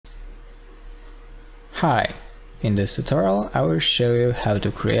Hi, in this tutorial I will show you how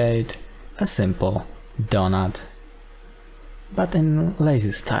to create a simple donut, but in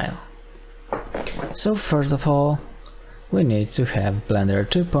lazy style. So first of all, we need to have Blender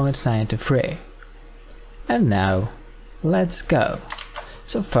 2.93. And now, let's go.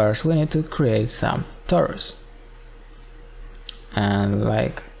 So first we need to create some torus. And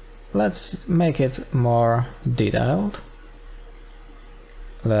let's make it more detailed.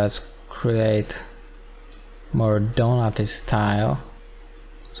 Let's create more donut style,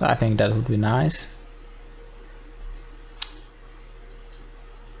 so I think that would be nice.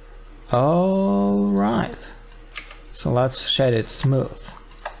 Alright, so let's shade it smooth.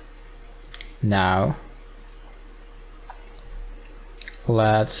 Now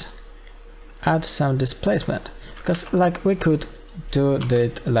let's add some displacement, because we could do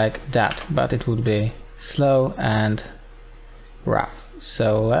it like that, but it would be slow and rough.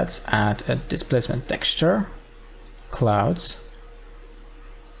 So let's add a displacement texture, clouds.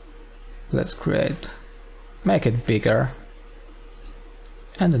 Let's make it bigger,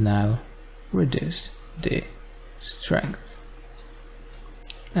 and now reduce the strength.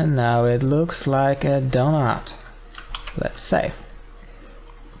 And now it looks like a donut. Let's save.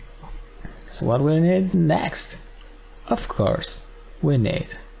 So what we need next? Of course, we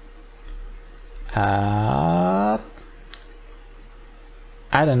need I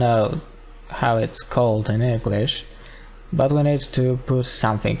don't know how it's called in English, but we need to put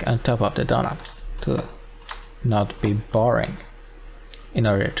something on top of the donut to not be boring. In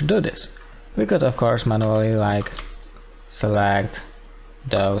order to do this, we could of course manually select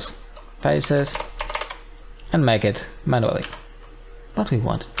those faces and make it manually, but we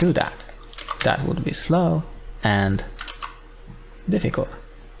won't do that. That would be slow and difficult.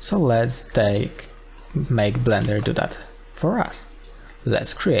 So let's make Blender do that for us.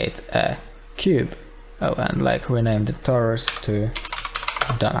 Let's create a cube. Oh, and rename the torus to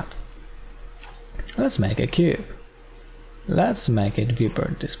donut. Let's make a cube. Let's make it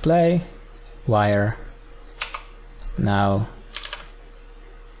viewport display, wire. Now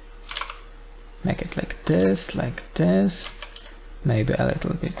make it like this, maybe a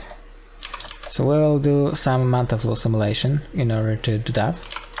little bit. So we'll do some manta flow simulation in order to do that.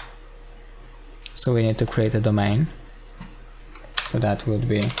 So we need to create a domain. So that would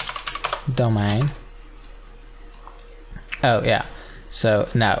be domain. Oh yeah, so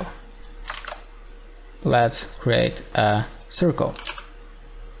now let's create a circle.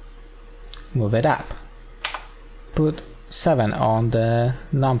 Move it up. Put 7 on the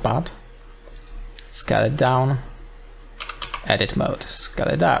numpad. Scale it down. Edit mode. Scale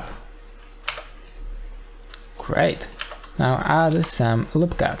it up. Great. Now add some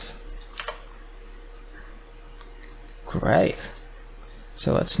loop cuts. Great.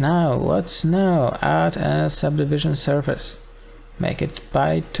 So what's now? Add a subdivision surface. Make it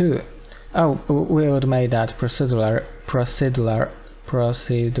by 2. Oh, we would make that procedurally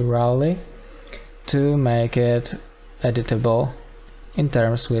to make it editable in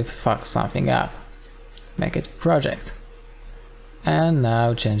terms with fuck something up. Make it project. And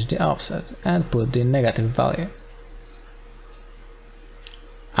now change the offset and put the negative value.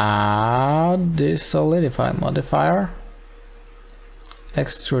 Add the solidify modifier.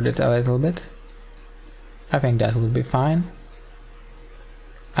 Extrude it a little bit. I think that would be fine.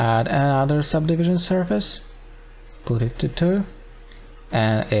 Add another subdivision surface. Put it to 2.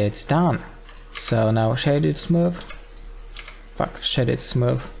 And it's done. So now shade it smooth. Shade it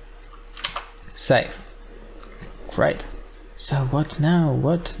smooth. Save. Great. So what now?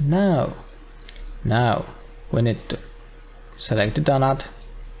 Now we need to select the donut.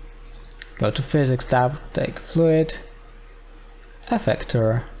 Go to physics tab. Take fluid.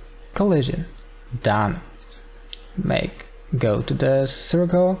 Effector, collision, done. Go to the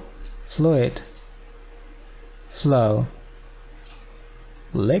circle, fluid, flow,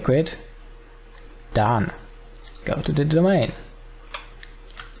 liquid, done. Go to the domain,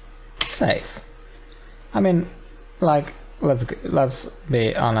 save. I mean, let's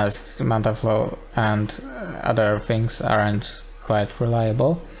be honest, manta flow and other things aren't quite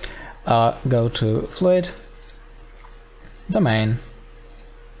reliable. Go to fluid, domain,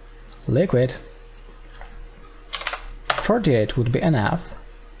 liquid, 48 would be enough.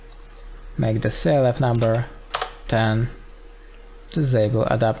 Make the CLF number 10, disable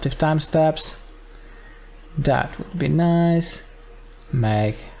adaptive time steps, that would be nice.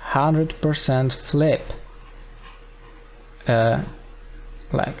 Make 100% flip, 1,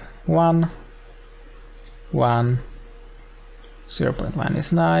 0.1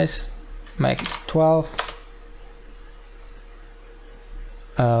 is nice. Make it 12.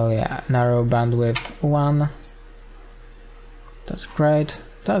 Oh yeah, narrow bandwidth 1. That's great,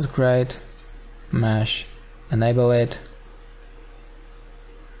 that's great. Mesh, enable it.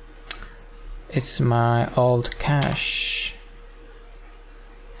 It's my old cache.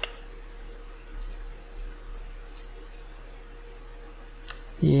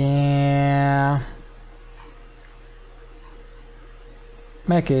 Yeah.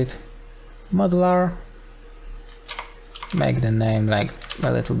 Make it modular. Make the name like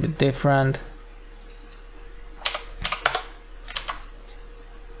a little bit different.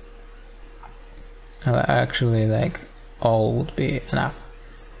 Actually, like all would be enough.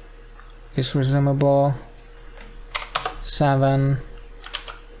 Is resumable 7.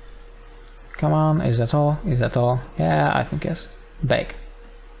 Come on, is that all? Is that all? Yeah, I think yes. Bake.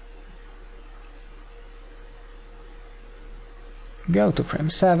 Go to frame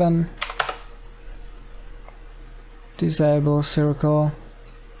 7. Disable circle.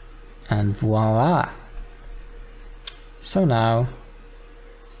 And voila! So now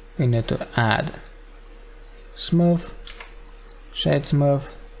we need to add smooth, shade smooth,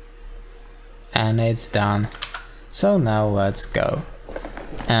 and it's done. So now let's go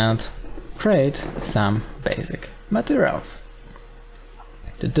and create some basic materials.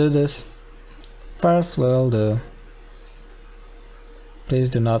 To do this, first we'll do, please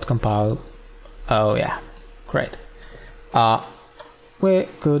do not compile. Oh yeah, great. We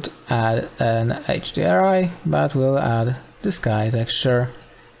could add an HDRI, but we'll add the sky texture.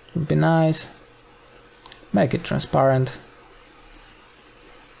 Would be nice. Make it transparent.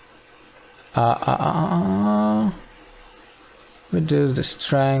 Reduce the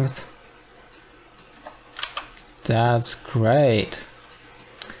strength. That's great.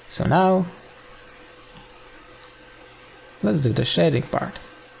 So now let's do the shading part.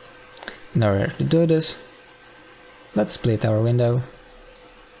 In order to do this, let's split our window.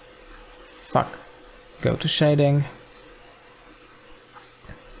 Fuck. Go to shading.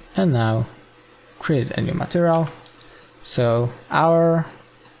 And now create a new material. So our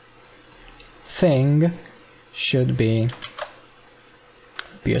thing should be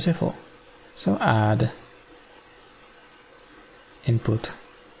beautiful. So add input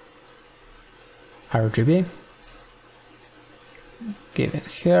RGB. Give it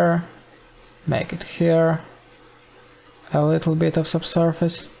here. Make it here. A little bit of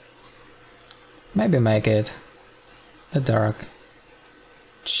subsurface. Maybe make it a dark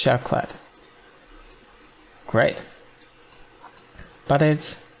chocolate. Great. But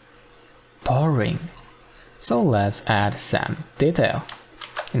it's boring. So let's add some detail.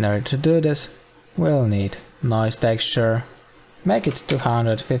 In order to do this, we'll need noise texture. Make it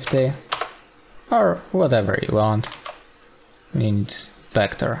 250 or whatever you want. We need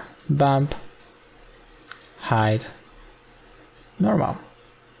vector bump, height, normal.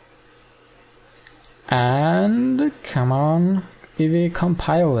 And come on, if we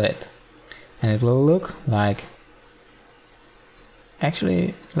compile it, and it will look like,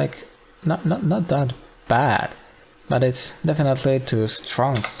 actually, like not that bad, but it's definitely too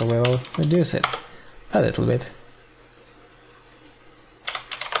strong, so we will reduce it a little bit.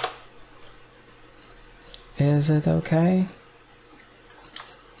 Is it okay?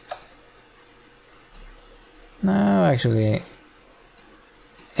 No, actually,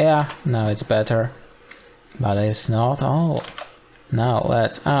 yeah, now it's better. But it's not all. Now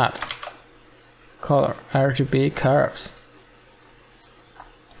let's add color RGB curves.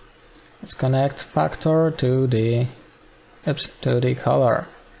 Let's connect factor to the color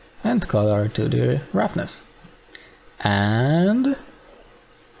and color to the roughness. And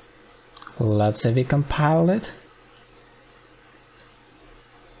let's see if we compile it.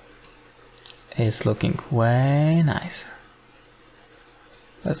 It's looking way nicer.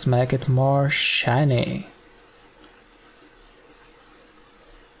 Let's make it more shiny.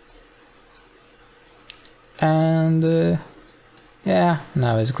 And yeah,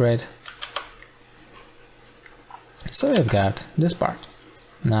 now it's great. So we've got this part.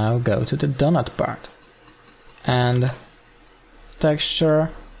 Now go to the donut part. And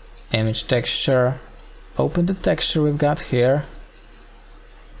texture, image texture, open the texture we've got here,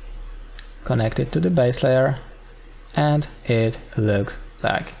 connect it to the base layer, and it looks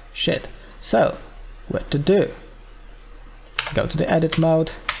like shit. So, what to do? Go to the edit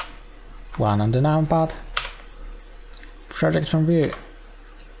mode, 1 on the numpad, project from view,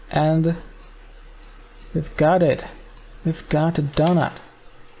 and we've got it. We've got a donut.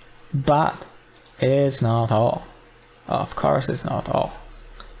 But it's not all. Of course it's not all.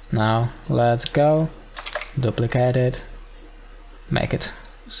 Now let's go, duplicate it, make it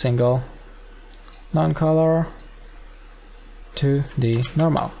single, non-color, to the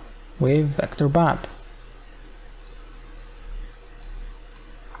normal with vector bump.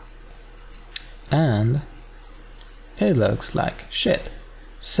 And it looks like shit.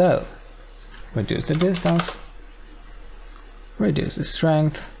 So reduce the distance, reduce the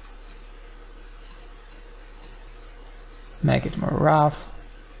strength, make it more rough,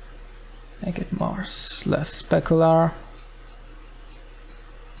 make it less specular,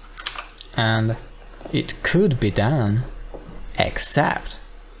 and it could be done, except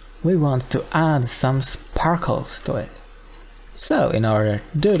we want to add some sparkles to it. So in order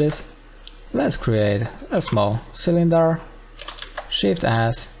to do this, let's create a small cylinder, Shift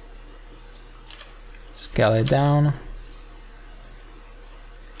S, scale it down,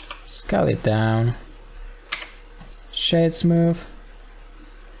 shade smooth,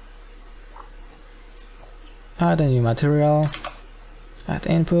 add a new material, add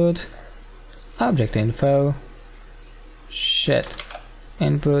input, object info, shit,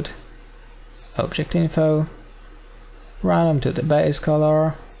 input, object info, random to the base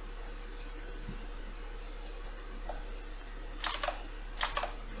color,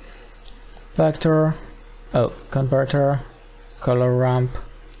 vector, converter, color ramp,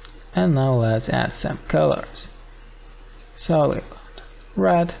 and now let's add some colors. So we want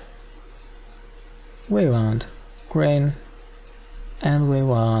red, we want green, and we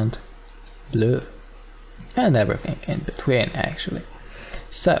want blue, and everything in between actually.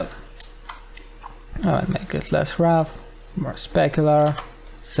 So I will make it less rough, more specular,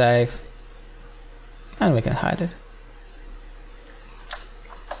 save, and we can hide it.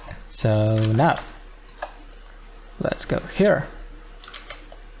 So now let's go here,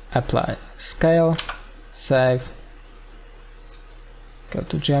 apply scale, save, go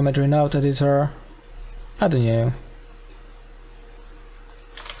to geometry node editor, add a new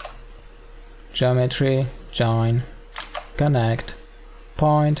geometry, join, connect,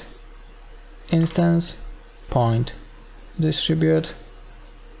 point, instance, point, distribute,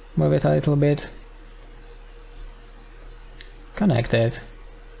 move it a little bit, connect it,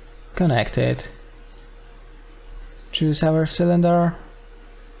 choose our cylinder,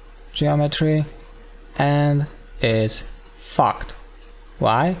 geometry, and it's fucked.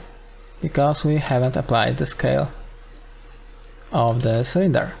 Why? Because we haven't applied the scale of the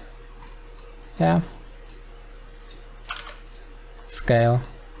cylinder. Yeah, scale,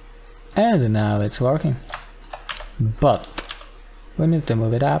 and now it's working, but we need to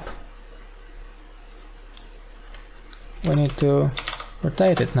move it up, we need to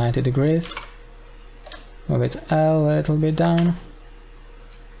rotate it 90 degrees, move it a little bit down,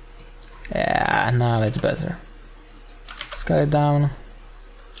 yeah, now it's better, scale it down,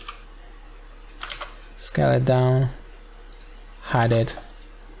 hide it,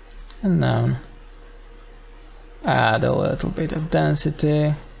 and now add a little bit of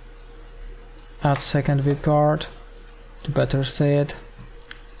density, add second viewport to better see it.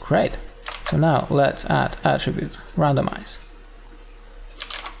 Great. So now let's add attribute randomize,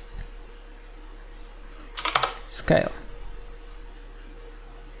 scale,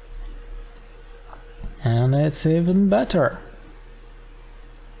 and it's even better.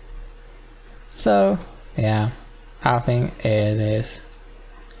 So yeah, I think it is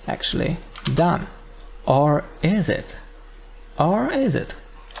actually done. Or is it?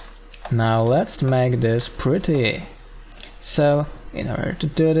 Now let's make this pretty. So in order to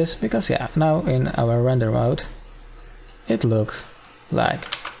do this, because yeah, now in our render mode it looks like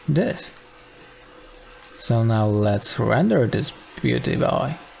this. So now let's render this beauty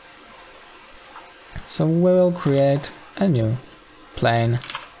boy. So we will create a new plane,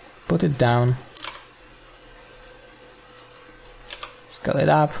 put it down, scale it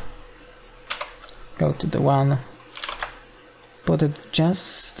up, go to the one, put it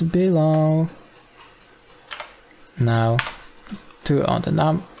just below. Now 2 on the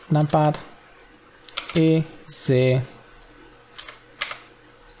numpad, E, Z,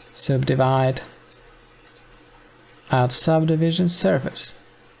 subdivide, add subdivision surface,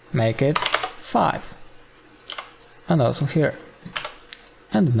 make it 5, and also here.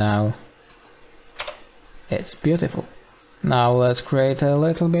 And now it's beautiful. Now let's create a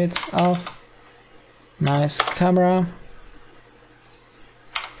little bit of nice camera.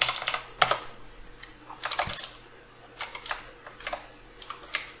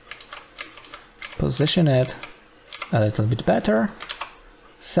 Position it a little bit better.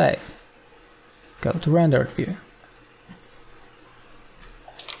 Save. Go to rendered view.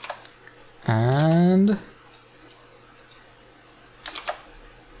 And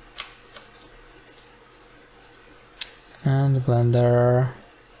Blender.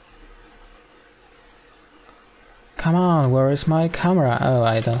 Come on, where is my camera? Oh,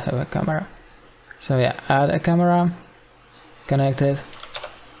 I don't have a camera. So yeah, add a camera, connect it.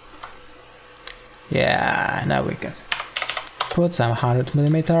 Yeah, now we can put some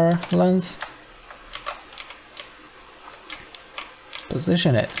 100mm lens.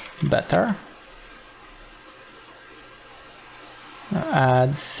 Position it better. Now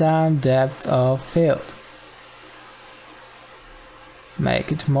add some depth of field.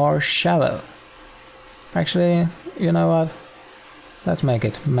 Make it more shallow. Actually, you know what? Let's make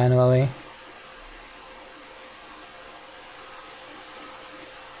it manually.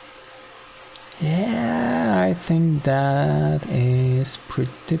 Yeah, I think that is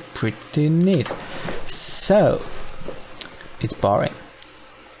pretty neat. So, it's boring.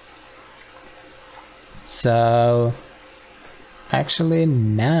 So, actually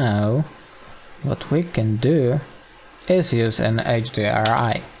now, what we can do is use an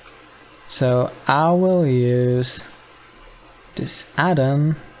HDRI. So I will use this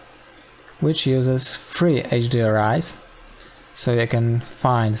add-on which uses free HDRIs. So you can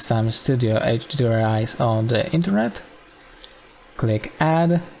find some studio HDRIs on the internet. Click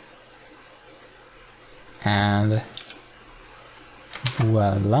add and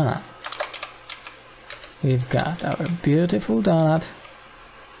voila! We've got our beautiful donut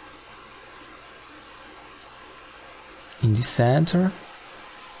in the center of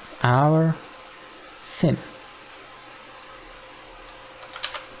our scene.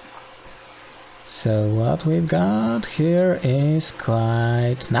 So what we've got here is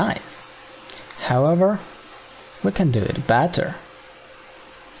quite nice. However, we can do it better.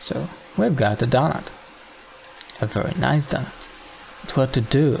 So we've got a donut, a very nice donut. But what to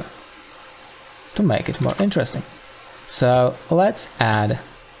do to make it more interesting? So let's add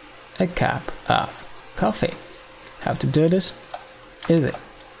a cup of coffee. How to do this? Easy.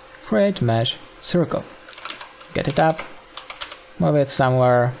 Create mesh circle. Get it up. Move it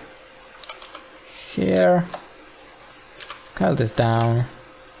somewhere here. Scale this down.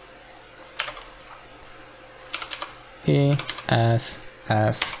 E, S,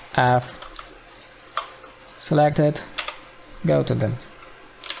 S, F. Select it. Go to the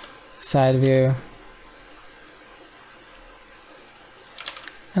side view.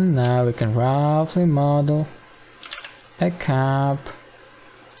 And now we can roughly model a cup.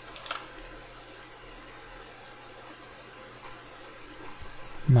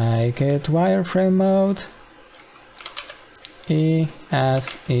 Make it wireframe mode. E,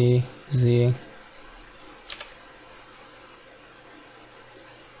 S, E, Z.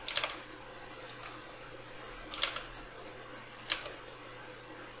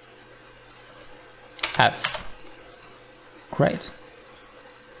 F. Great.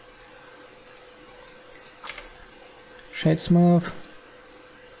 Shade smooth.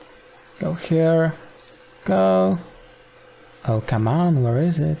 Go here. Go. Oh, come on, where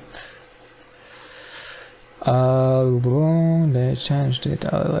is it? Oh, boom, they changed it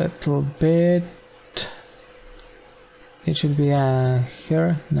a little bit. It should be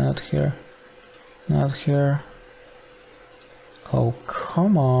here, not here, not here. Oh,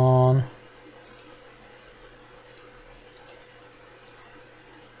 come on.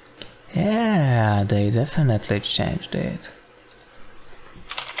 Yeah, they definitely changed it.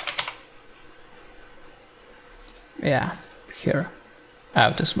 Yeah, here.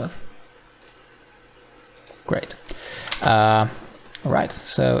 Auto smooth. Great. Alright,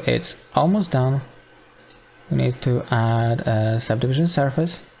 so it's almost done. We need to add a subdivision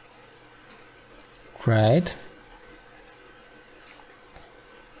surface. Great.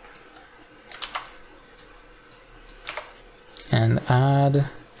 And add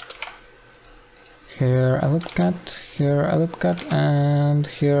here a loop cut, here a loop cut, and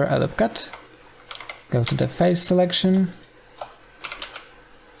here a loop cut. Go to the face selection,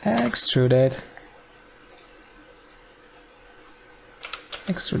 extrude it,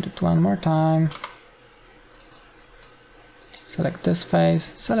 extrude it one more time, select this face,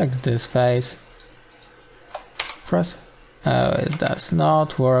 press, oh, it does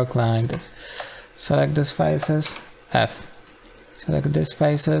not work like this. Select these faces, F, select these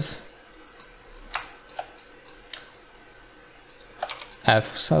faces,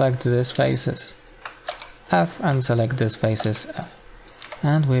 F, select these faces, F, and select these faces, F.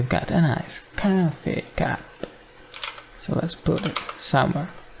 And we've got a nice coffee cup. So let's put it somewhere,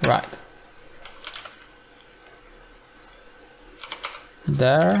 right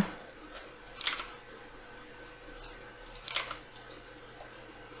there.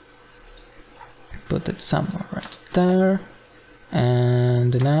 Put it somewhere right there.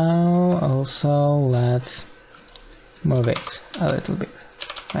 And now also let's move it a little bit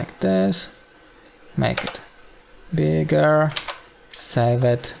like this. Make it bigger, save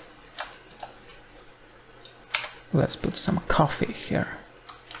it. Let's put some coffee here.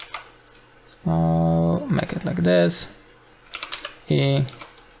 Oh, make it like this. E.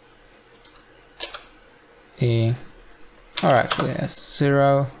 Alright, yes,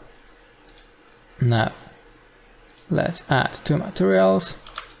 0. Now, let's add 2 materials.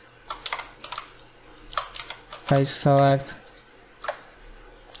 Face select,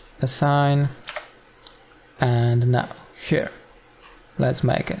 assign, and now here, let's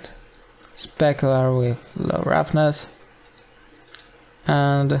make it specular with low roughness,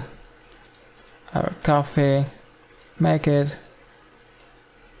 and our coffee, make it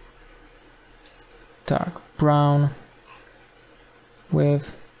dark brown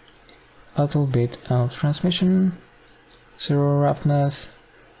with a little bit of transmission, 0 roughness,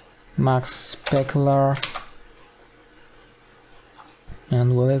 max specular.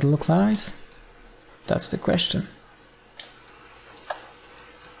 And will it look nice? That's the question.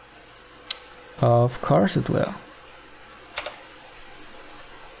 Of course it will.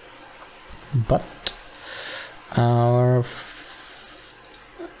 But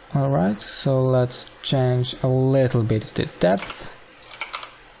alright, so let's change a little bit the depth.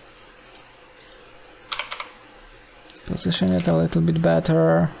 Position it a little bit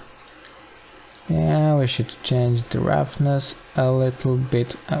better. Yeah, we should change the roughness a little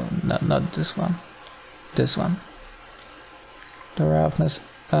bit. Oh, no, not this one. This one. The roughness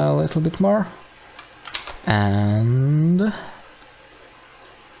a little bit more. And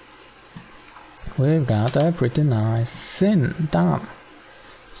we've got a pretty nice scene done.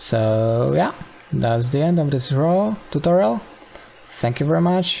 So yeah, that's the end of this tutorial. Thank you very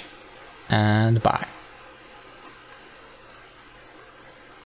much, and bye.